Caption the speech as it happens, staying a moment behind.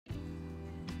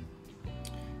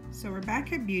So we're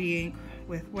back at Beauty Inc.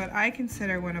 with what I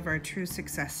consider one of our true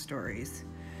success stories.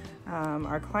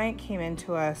 Our client came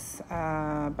into us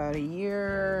about 1.5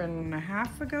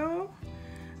 years ago.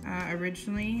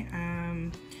 Originally,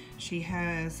 she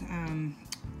has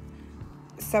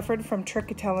suffered from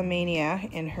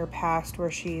trichotillomania in her past, where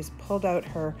she's pulled out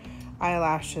her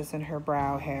eyelashes and her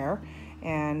brow hair.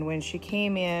 And when she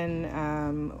came in,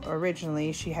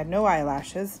 originally she had no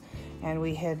eyelashes, and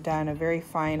we had done a very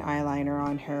fine eyeliner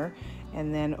on her.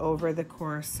 And then over the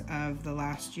course of the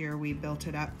last year, we built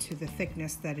it up to the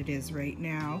thickness that it is right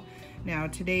now. Now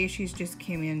today she's just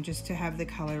came in just to have the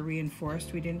color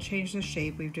reinforced. We didn't change the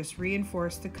shape, we've just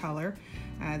reinforced the color.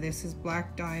 This is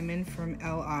Black Diamond from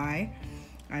LI.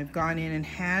 I've gone in and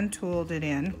hand tooled it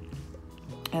in.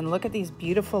 And look at these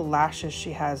beautiful lashes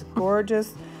she has.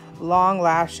 Gorgeous long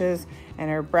lashes,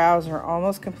 and her brows are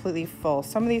almost completely full.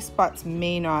 Some of these spots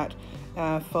may not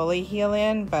fully heal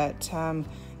in, but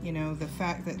you know, the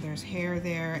fact that there's hair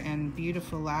there and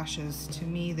beautiful lashes, to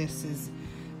me this is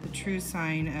the true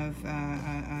sign of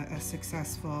a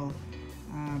successful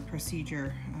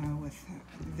procedure with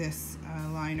this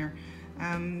liner.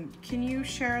 Can you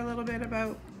share a little bit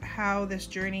about how this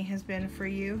journey has been for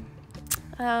you?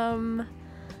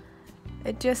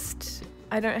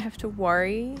 I don't have to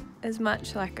worry as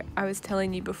much. Like I was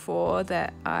telling you before,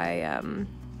 that I've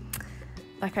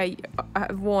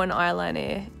worn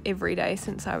eyeliner every day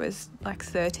since I was like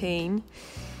 13,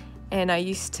 and I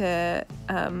used to,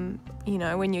 you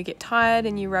know, when you get tired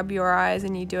and you rub your eyes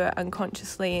and you do it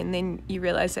unconsciously, and then you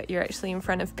realize that you're actually in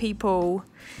front of people,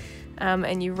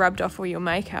 and you rubbed off all your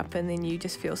makeup, and then you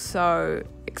just feel so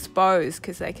exposed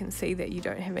because they can see that you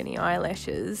don't have any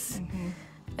eyelashes. Mm-hmm.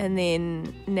 And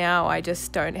then now I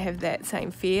just don't have that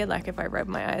same fear. Like if I rub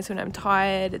my eyes when I'm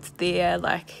tired, it's there.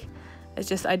 Like it's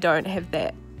just, I don't have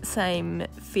that same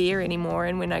fear anymore.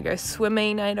 And when I go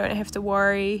swimming, I don't have to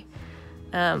worry.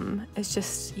 It's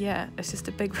just, yeah, it's just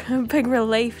a big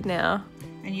relief now.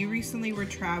 And you recently were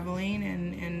traveling,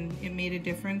 and it made a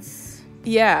difference?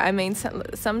 Yeah, I mean,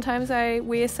 sometimes I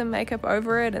wear some makeup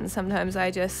over it, and sometimes I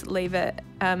just leave it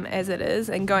as it is.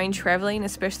 And going traveling,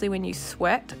 especially when you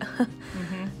sweat,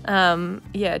 mm-hmm.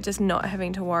 Yeah, just not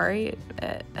having to worry,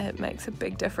 it makes a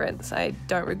big difference. I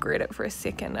don't regret it for a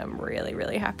second. I'm really,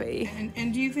 really happy.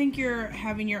 And do you think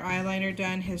having your eyeliner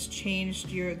done has changed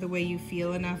the way you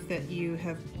feel enough that you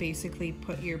have basically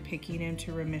put your picking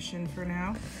into remission for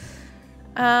now?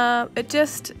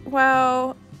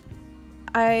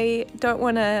 I don't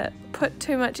want to put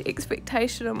too much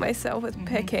expectation on myself with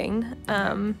picking,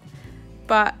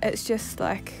 but it's just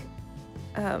like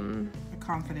a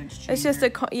confidence changer. It's just a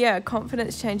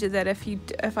confidence changer, that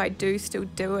if I do still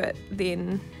do it,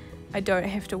 then I don't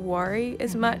have to worry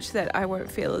as much, that I won't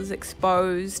feel as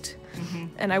exposed,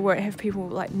 and I won't have people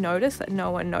like notice, that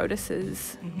no one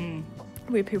notices,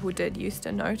 where people did used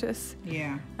to notice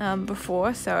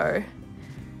before. So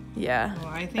yeah, well,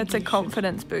 I think that's a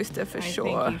confidence booster for sure.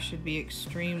 I think you should be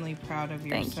extremely proud of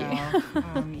yourself.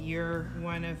 Thank you. You're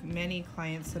one of many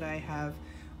clients that I have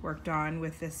worked on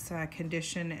with this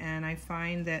condition, and I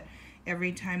find that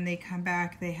every time they come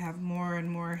back, they have more and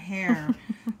more hair.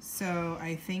 So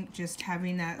I think just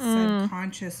having that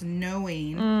subconscious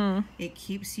knowing, it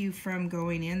keeps you from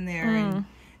going in there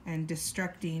and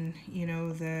destructing, you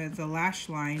know, the lash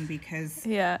line, because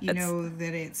you know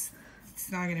that it's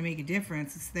not going to make a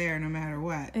difference. It's there no matter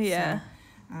what. Yeah.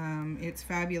 So, it's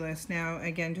fabulous. Now,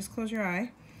 again, just close your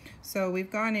eye. So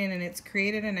we've gone in and it's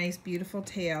created a nice, beautiful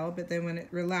tail, but then when it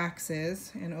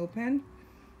relaxes and open,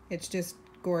 it's just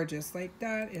gorgeous. Like,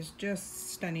 that is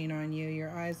just stunning on you. Your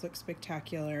eyes look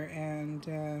spectacular,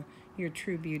 and your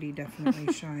true beauty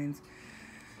definitely shines.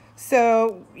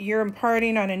 So you're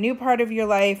imparting on a new part of your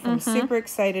life. I'm super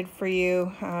excited for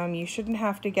you. You shouldn't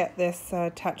have to get this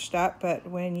touched up, but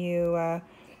when you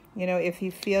know, if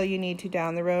you feel you need to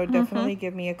down the road, definitely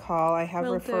give me a call. I have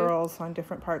referrals on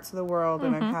different parts of the world,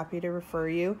 and I'm happy to refer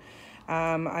you.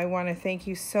 I want to thank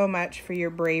you so much for your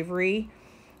bravery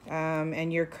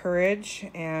and your courage,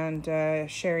 and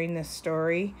sharing this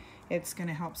story. It's going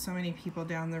to help so many people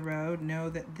down the road know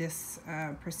that this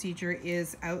procedure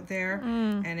is out there,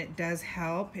 and it does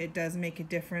help. It does make a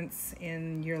difference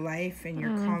in your life and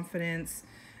your confidence,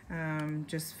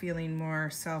 just feeling more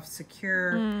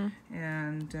self-secure,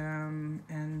 and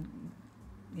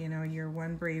you know, you're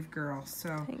one brave girl.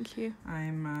 So thank you.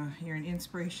 You're an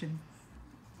inspiration.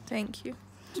 Thank you.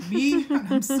 To me, and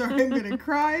I'm sorry, I'm going to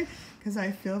cry, because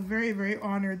I feel very, very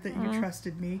honored that you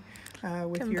trusted me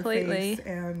with your face,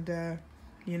 and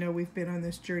you know, we've been on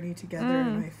this journey together,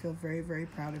 and I feel very, very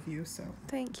proud of you. So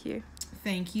Thank you.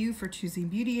 thank you for choosing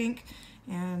Beauty Ink,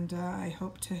 and I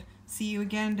hope to see you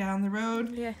again down the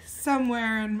road. Yes.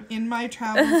 Somewhere in my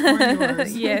travels or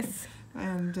yours. Yes.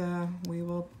 And we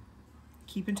will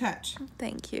keep in touch.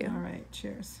 Thank you. All right.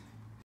 Cheers.